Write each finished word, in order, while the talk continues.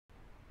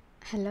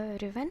Hello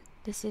everyone,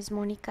 this is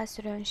Monica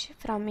Suryanshi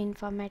from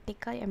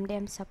Informatica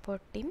MDM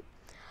support team.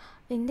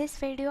 In this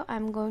video, I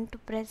am going to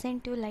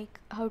present you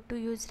how to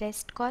use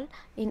REST call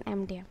in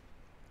MDM.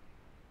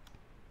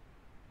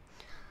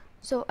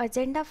 So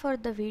agenda for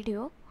the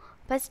video,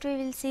 first we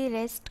will see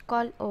REST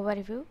call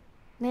overview,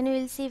 then we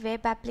will see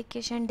web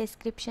application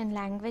description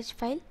language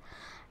file,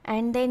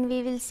 and then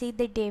we will see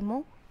the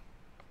demo.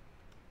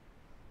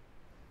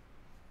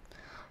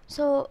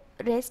 So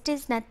REST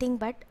is nothing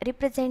but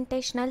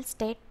representational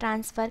state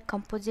transfer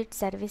composite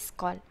service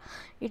call.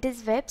 It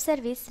is web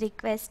service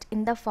request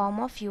in the form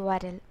of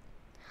URL.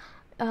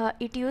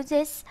 It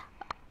uses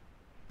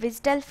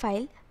WSDL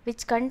file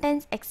which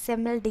contains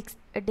XML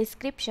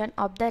description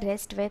of the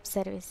REST web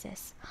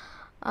services.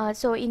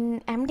 So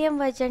in MDM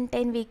version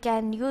 10 we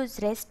can use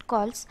REST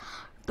calls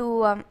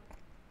to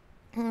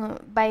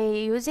by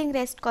using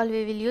REST call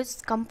we will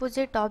use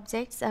composite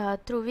objects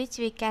through which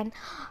we can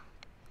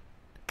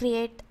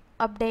create,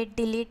 update,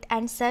 delete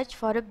and search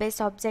for a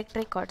base object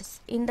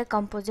records in the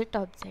composite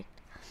object.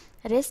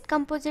 REST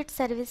composite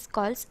service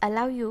calls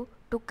allow you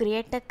to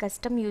create a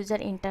custom user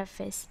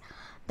interface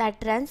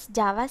that runs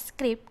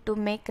JavaScript to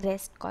make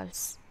REST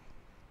calls.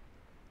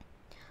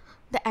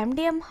 The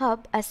MDM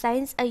hub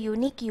assigns a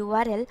unique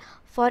URL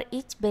for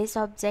each base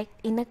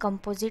object in a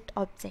composite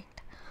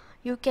object.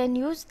 You can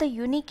use the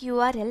unique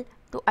URL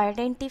to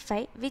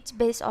identify which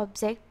base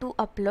object to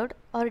upload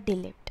or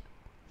delete.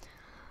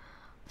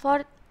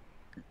 For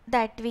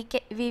that we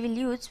will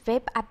use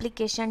web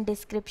application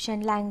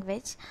description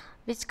language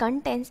which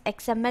contains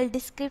XML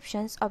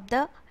descriptions of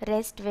the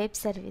REST web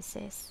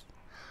services.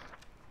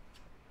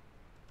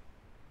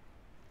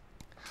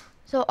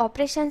 So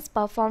operations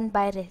performed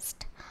by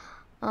REST.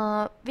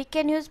 We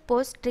can use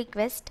post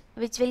request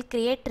which will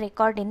create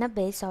record in a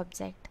base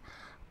object.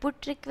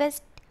 Put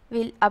request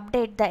will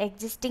update the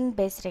existing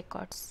base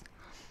records.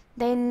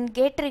 Then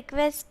get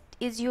request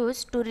is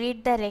used to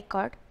read the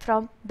record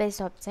from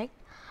base object.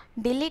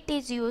 Delete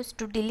is used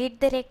to delete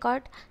the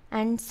record,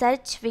 and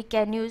search we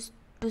can use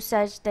to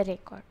search the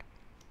record.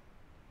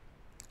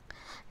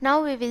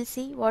 Now we will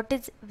see what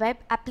is web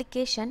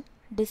application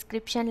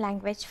description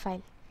language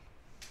file.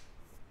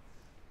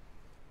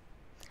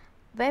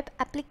 Web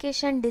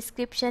application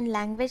description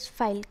language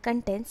file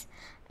contains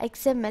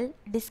XML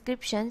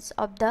descriptions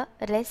of the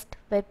REST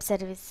web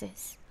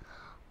services,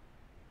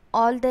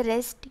 all the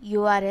REST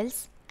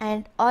URLs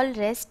and all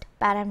REST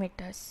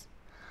parameters.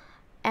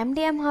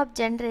 MDM hub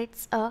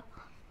generates a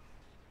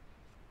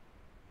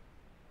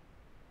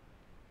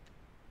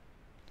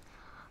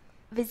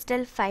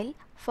WSDL file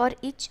for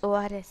each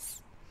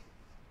ORS.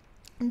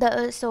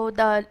 So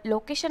the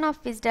location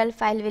of WSDL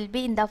file will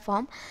be in the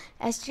form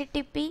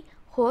http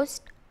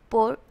host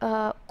port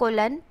 /cmx/cs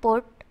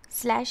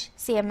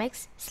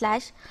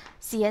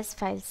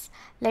files.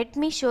 Let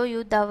me show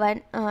you the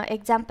one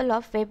example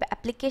of web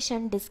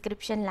application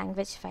description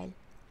language file.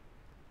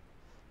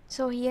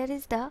 So here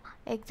is the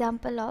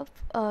example of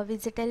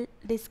WSDL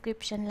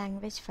description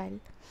language file.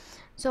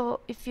 So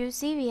if you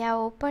see, we have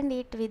opened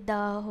it with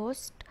the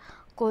host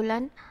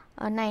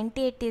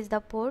 :98 is the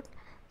port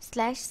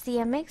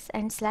 /cmx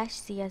and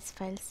 /cs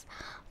files.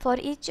 For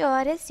each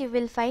ORS you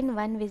will find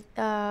one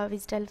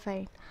WSDL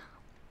file.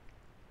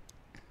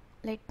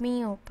 Let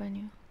me open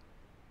you.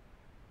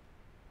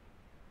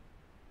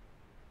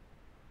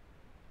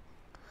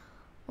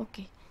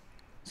 Okay.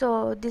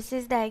 So this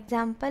is the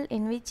example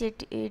in which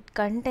it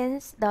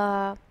contains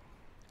the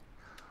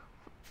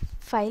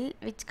file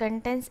which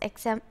contains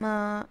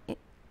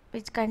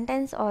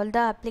all the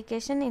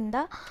application in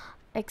the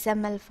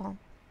XML form.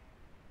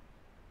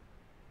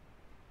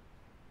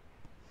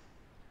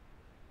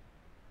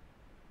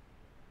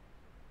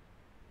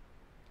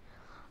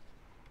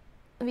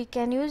 We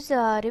can use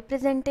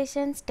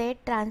representation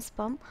state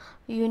transform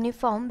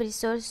uniform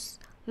resource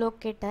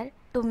locator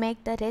to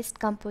make the REST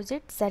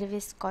composite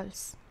service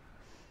calls.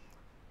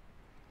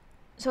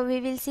 So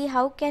we will see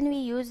how can we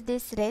use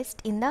this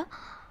REST in the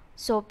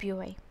SOAP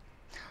UI.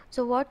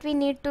 So what we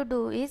need to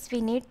do is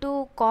we need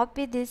to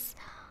copy this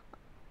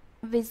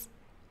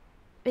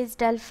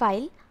WSDL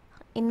file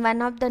in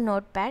one of the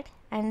notepad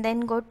and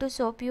then go to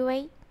SOAP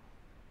UI.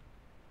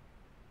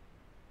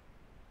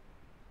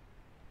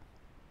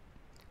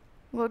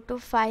 Go to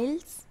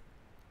files,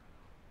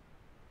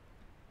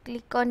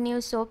 click on new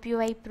SOAP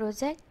UI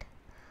project.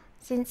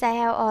 Since I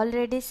have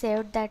already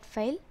saved that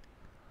file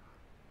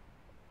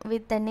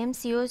with the name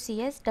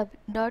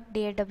cocs.dawl,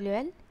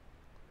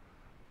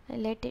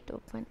 let it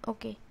open.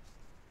 Okay.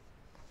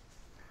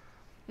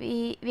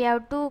 We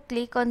have to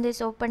click on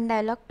this open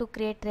dialog to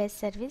create REST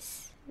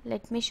service.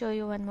 Let me show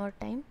you one more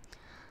time.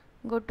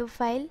 Go to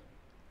file,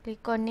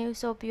 click on new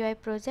SOAP UI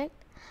project,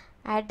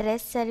 add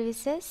REST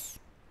services,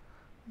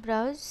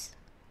 browse,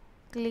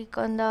 click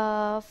on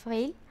the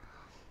file.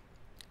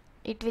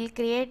 It will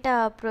create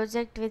a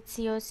project with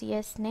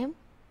cocs name,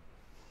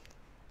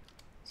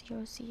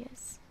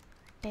 cocs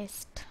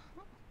test.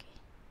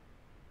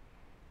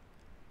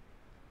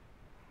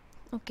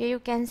 Okay, you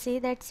can see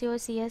that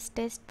cocs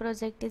test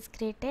project is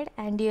created,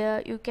 and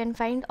here you can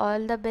find all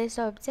the base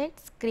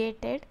objects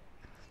created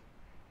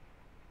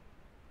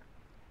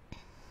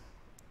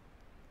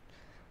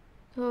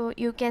So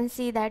you can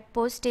see that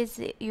post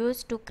is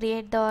used to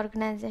create the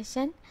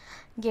organization,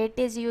 get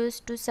is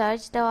used to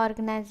search the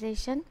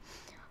organization,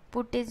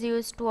 put is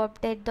used to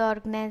update the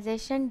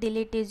organization,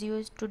 delete is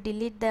used to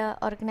delete the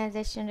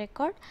organization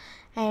record,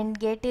 and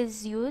get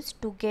is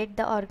used to get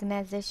the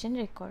organization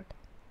record.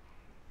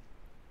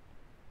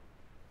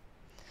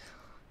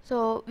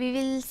 So we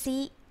will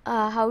see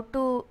how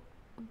to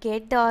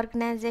get the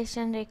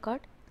organization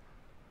record.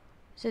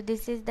 So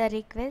this is the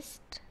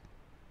request.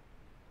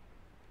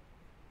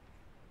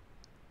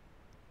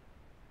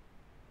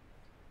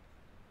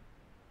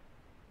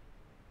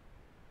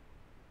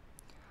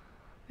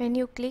 When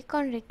you click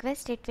on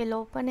request, it will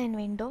open a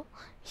window.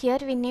 Here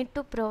we need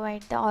to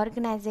provide the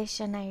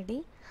organization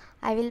ID.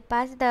 I will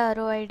pass the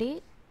row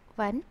ID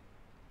 1.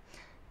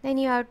 Then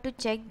you have to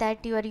check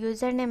that your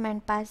username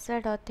and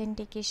password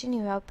authentication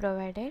you have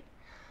provided.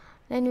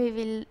 Then we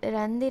will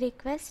run the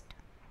request.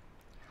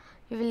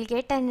 You will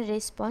get a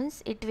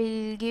response. It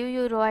will give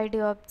you row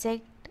ID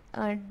object,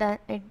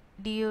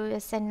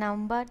 DUSN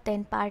number,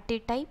 then party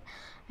type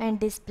and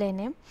display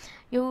name.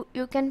 You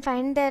can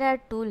find there are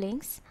two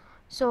links.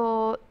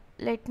 So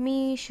let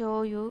me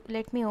show you.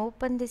 Let me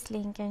open this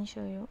link and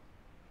show you.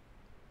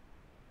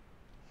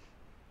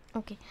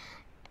 Okay,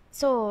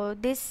 so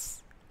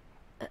this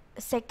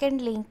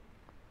second link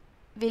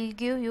will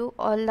give you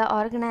all the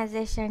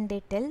organization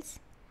details,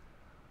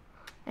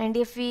 and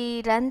if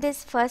we run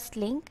this first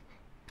link,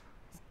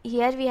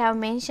 here we have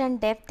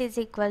mentioned depth is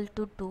equal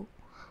to 2,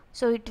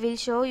 so it will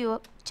show you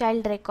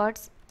child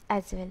records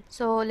as well.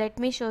 So let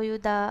me show you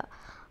the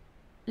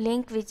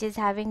link which is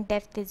having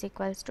depth is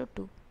equals to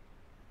 2.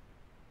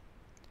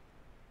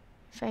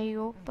 If I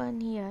open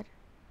here,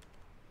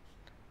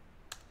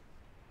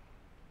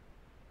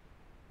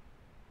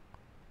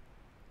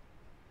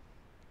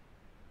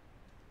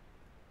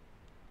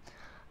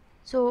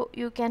 so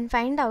you can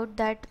find out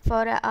that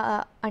for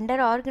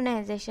under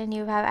organization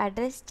you have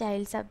address,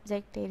 child,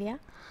 subject area,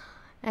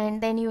 and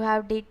then you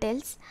have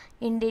details.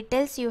 In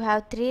details you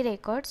have 3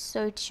 records,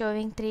 so it's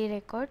showing 3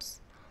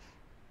 records.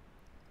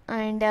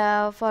 And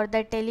for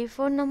the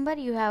telephone number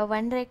you have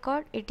 1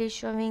 record, it is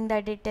showing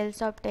the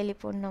details of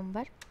telephone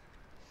number.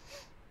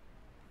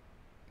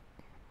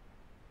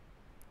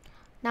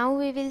 Now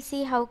we will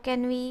see how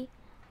can we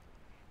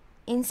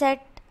insert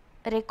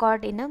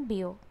record in a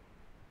BO.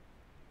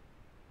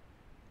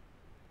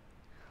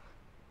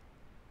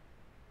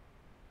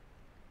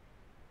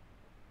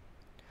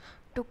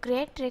 To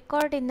create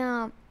record in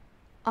a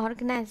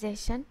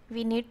organization,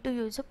 we need to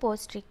use a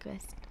post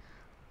request.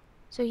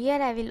 So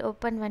here I will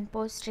open one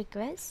post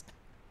request.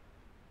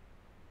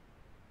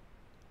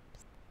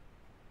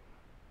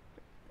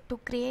 To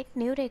create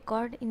new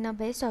record in a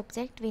base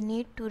object, we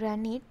need to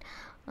run it.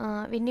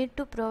 We need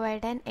to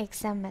provide an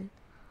XML.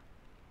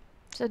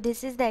 So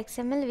this is the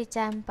XML which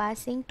I am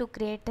passing to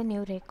create a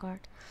new record.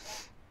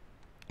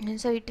 And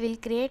so it will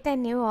create a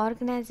new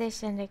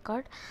organization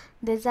record.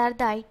 These are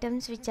the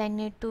items which I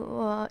need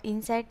to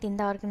insert in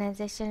the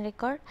organization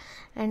record.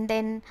 And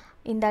then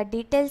in the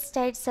details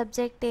child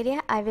subject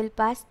area, I will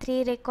pass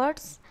 3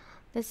 records.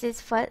 This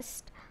is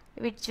first,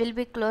 which will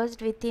be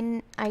closed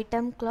within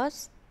item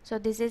clause. So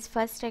this is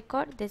first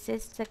record, this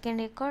is second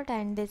record,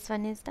 and this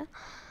one is the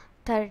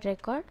third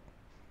record.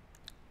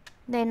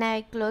 Then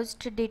I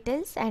closed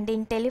details, and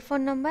in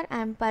telephone number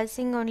I am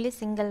passing only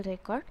single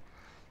record.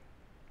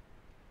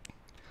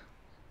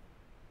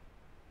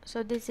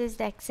 So this is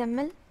the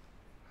XML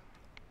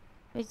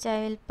which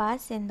I will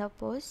pass in the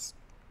post.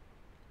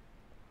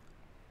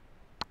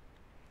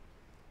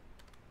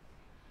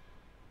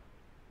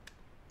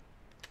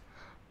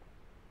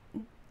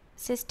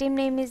 System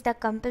name is the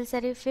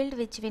compulsory field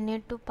which we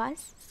need to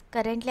pass.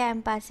 Currently I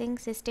am passing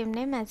system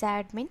name as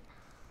admin.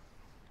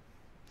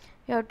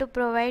 You have to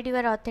provide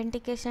your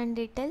authentication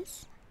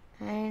details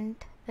and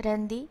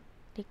run the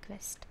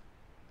request.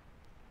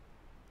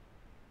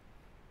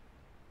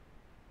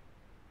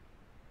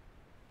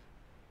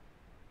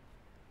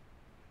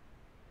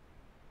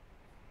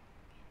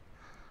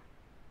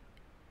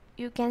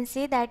 You can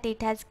see that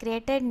it has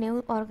created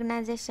new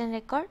organization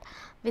record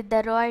with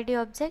the row ID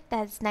object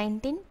as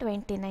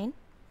 1929.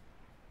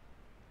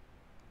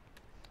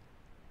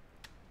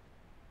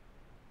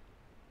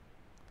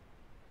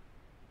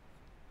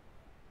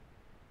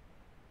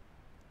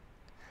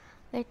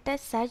 Let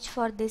us search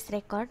for this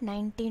record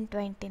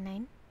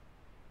 1929.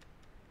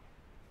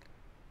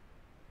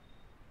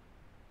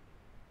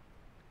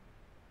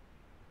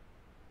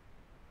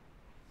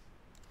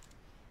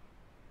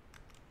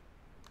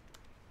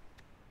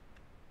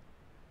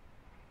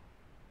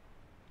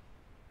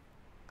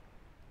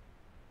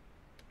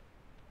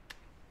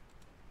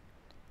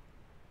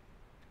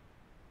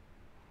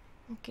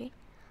 Okay.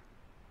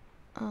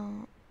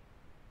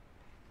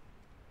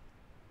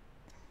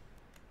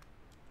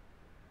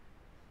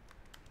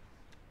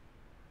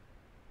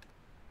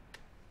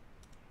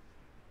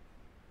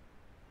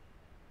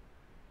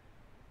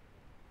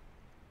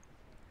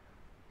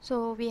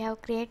 So we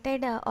have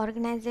created a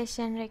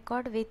organization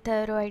record with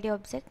a row ID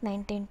object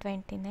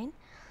 1929.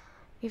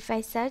 If I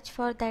search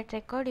for that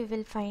record, you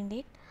will find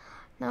it.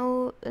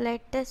 Now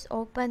let us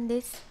open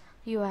this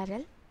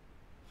URL.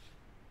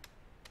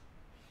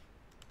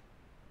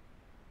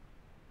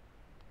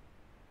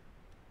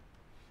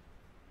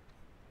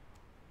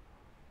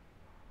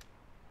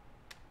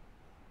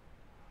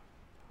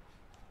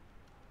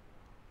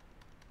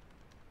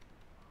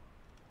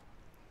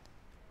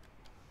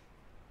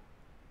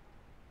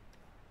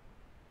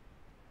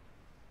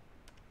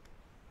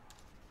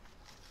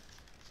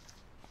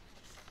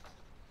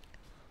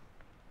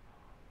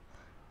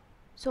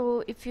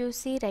 So if you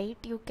see, right,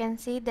 you can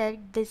see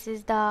that this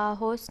is the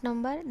host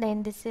number,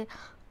 then this is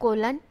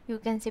colon, you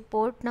can see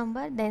port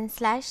number, then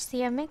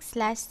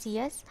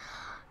 /cmx/cs.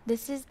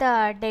 This is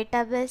the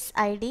database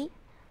ID,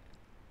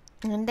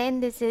 and then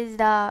this is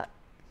the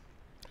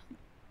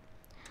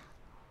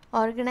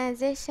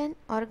organization.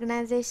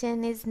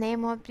 Organization is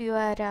name of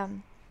your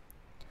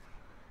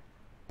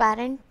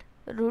parent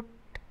root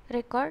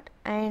record,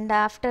 and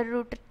after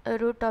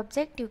root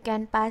object you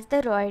can pass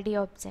the row ID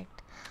object.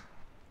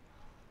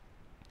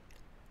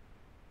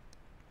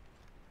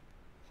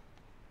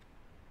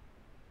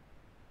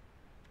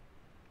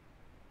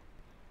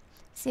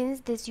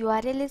 Since this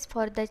URL is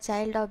for the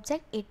child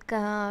object, it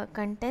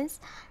contains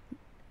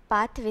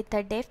path with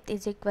a depth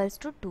is equals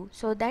to 2,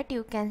 so that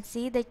you can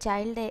see the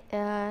child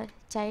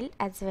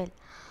as well.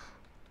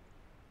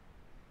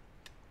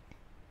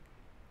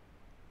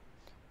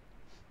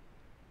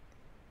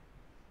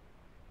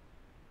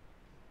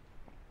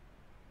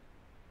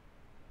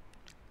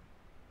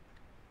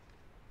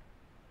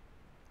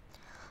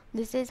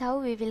 This is how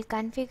we will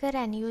configure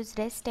and use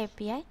REST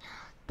API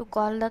to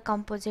call the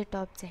composite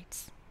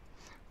objects.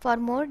 For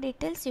more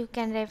details, you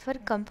can refer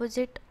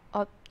composite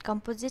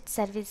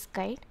service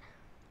guide.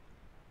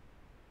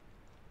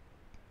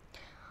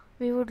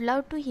 We would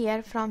love to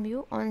hear from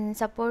you on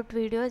support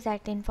videos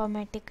at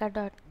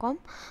informatica.com.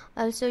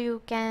 Also,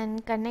 you can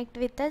connect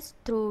with us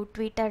through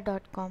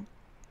twitter.com.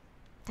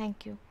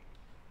 Thank you.